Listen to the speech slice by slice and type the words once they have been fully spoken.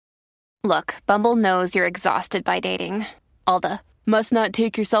Look, Bumble knows you're exhausted by dating. All the must not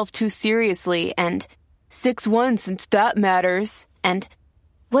take yourself too seriously and 6'1" since that matters. And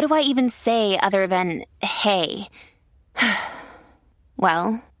what do I even say other than hey?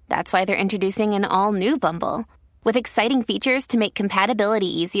 Well, that's why they're introducing an all-new Bumble with exciting features to make compatibility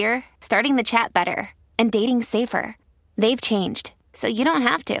easier, starting the chat better, and dating safer. They've changed, so you don't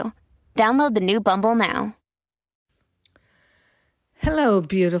have to. Download the new Bumble now. Hello,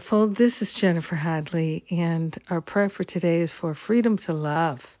 beautiful. This is Jennifer Hadley, and our prayer for today is for freedom to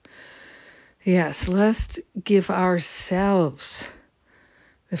love. Yes, let's give ourselves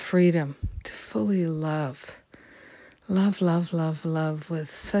the freedom to fully love. Love, love, love, love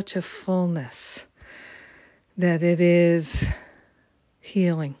with such a fullness that it is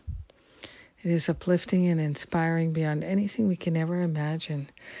healing. It is uplifting and inspiring beyond anything we can ever imagine.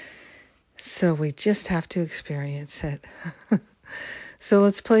 So we just have to experience it. So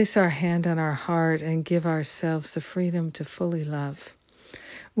let's place our hand on our heart and give ourselves the freedom to fully love.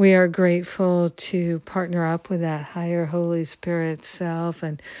 We are grateful to partner up with that higher Holy Spirit self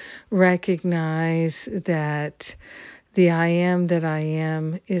and recognize that the I am that I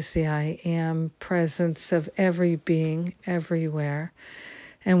am is the I am presence of every being everywhere.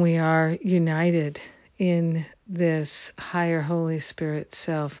 And we are united in this higher Holy Spirit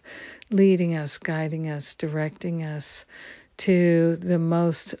self, leading us, guiding us, directing us to the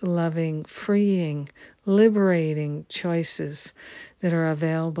most loving, freeing, liberating choices that are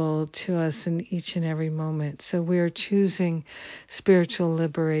available to us in each and every moment. So we're choosing spiritual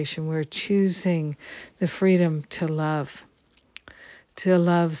liberation. We're choosing the freedom to love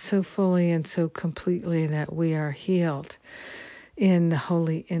so fully and so completely that we are healed in the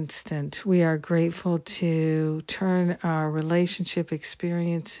holy instant. We are grateful to turn our relationship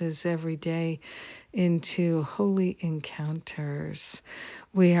experiences every day into holy encounters.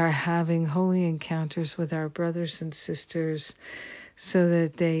 We are having holy encounters with our brothers and sisters so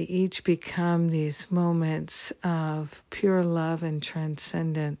that they each become these moments of pure love and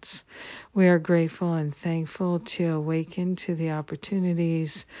transcendence. We are grateful and thankful to awaken to the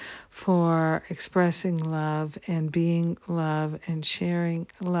opportunities for expressing love and being love and sharing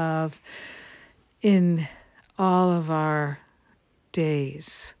love in all of our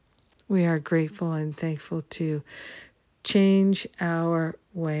days. We are grateful and thankful to change our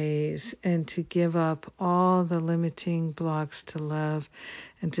ways and to give up all the limiting blocks to love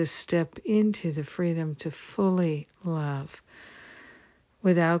and to step into the freedom to fully love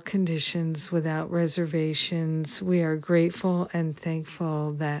without conditions, without reservations. We are grateful and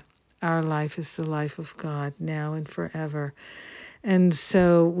thankful that our life is the life of God now and forever. And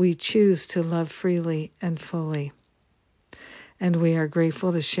so we choose to love freely and fully. And we are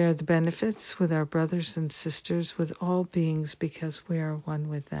grateful to share the benefits with our brothers and sisters, with all beings, because we are one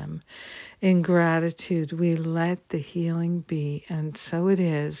with them. In gratitude, we let the healing be, and so it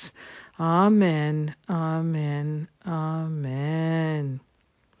is. Amen, amen, amen.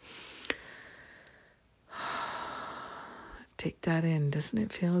 Take that in. Doesn't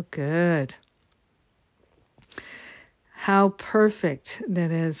it feel good? How perfect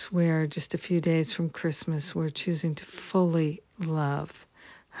that is. We're just a few days from Christmas. We're choosing to fully love.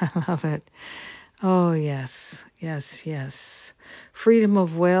 I love it. Oh, yes, yes, yes. Freedom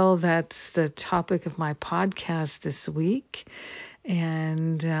of will, that's the topic of my podcast this week.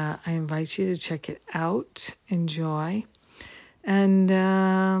 And I invite you to check it out. Enjoy.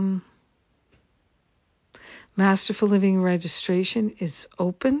 And Masterful Living registration is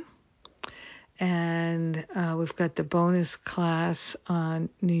open. And we've got the bonus class on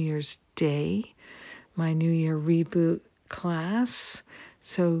New Year's Day, my New Year reboot class.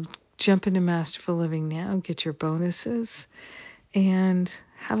 So jump into Masterful Living now, get your bonuses, and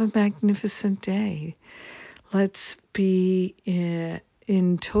have a magnificent day. Let's be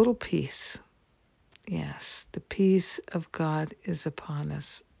in total peace. Yes, the peace of God is upon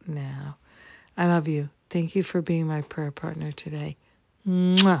us now. I love you. Thank you for being my prayer partner today.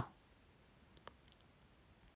 Mwah.